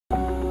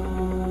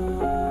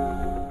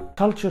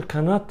Culture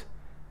cannot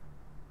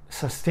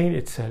sustain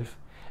itself.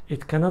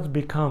 It cannot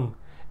become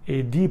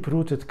a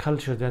deep-rooted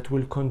culture that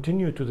will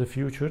continue to the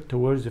future,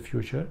 towards the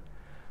future,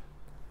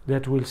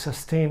 that will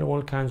sustain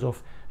all kinds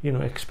of,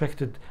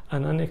 expected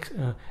and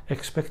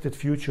unexpected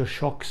future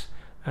shocks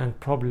and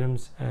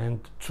problems and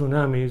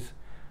tsunamis.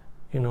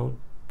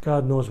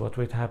 God knows what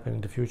will happen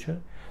in the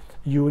future.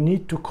 You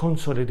need to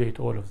consolidate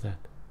all of that,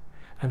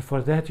 and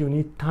for that you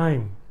need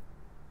time.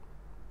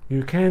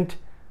 You can't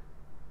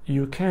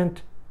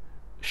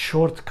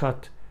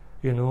shortcut,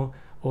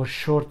 or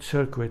short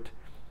circuit.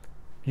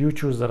 You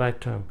choose the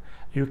right term.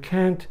 You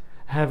can't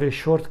have a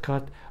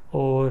shortcut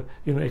or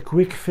a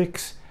quick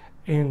fix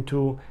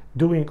into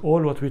doing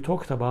all what we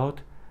talked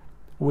about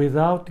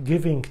without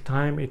giving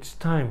time its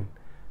time.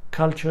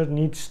 Culture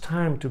needs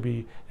time to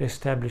be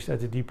established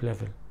at a deep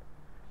level.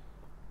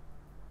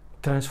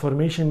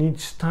 Transformation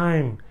needs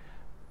time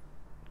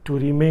to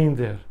remain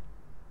there.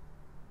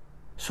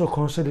 So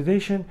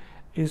consolidation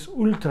is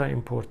ultra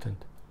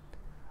important.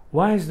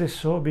 Why is this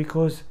so?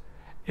 Because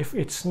if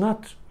it's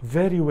not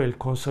very well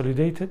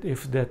consolidated,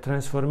 if the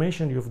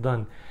transformation you've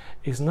done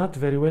is not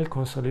very well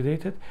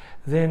consolidated,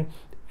 then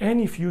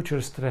any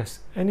future stress,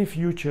 any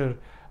future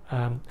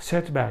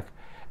setback,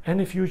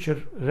 any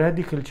future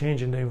radical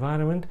change in the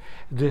environment,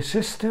 the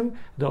system,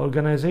 the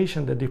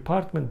organization, the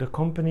department, the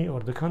company, or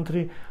the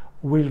country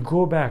will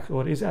go back,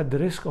 or is at the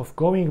risk of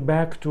going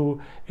back to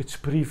its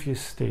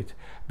previous state,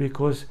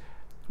 because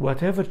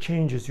whatever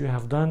changes you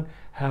have done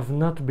have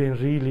not been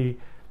really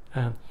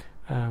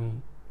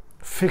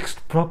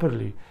fixed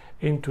properly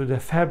into the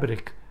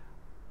fabric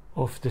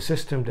of the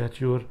system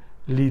that you're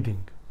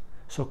leading.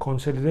 So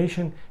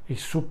consolidation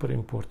is super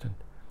important,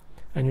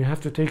 and you have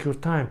to take your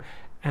time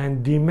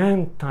and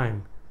demand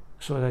time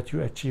so that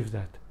you achieve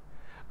that.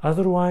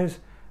 Otherwise,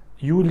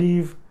 you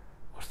leave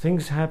or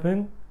things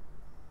happen,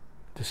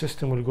 the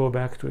system will go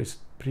back to its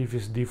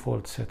previous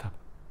default setup,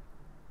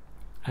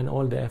 and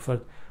all the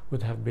effort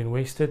would have been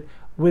wasted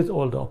with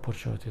all the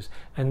opportunities,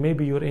 and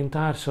maybe your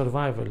entire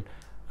survival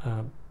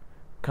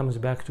comes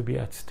back to be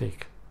at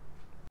stake.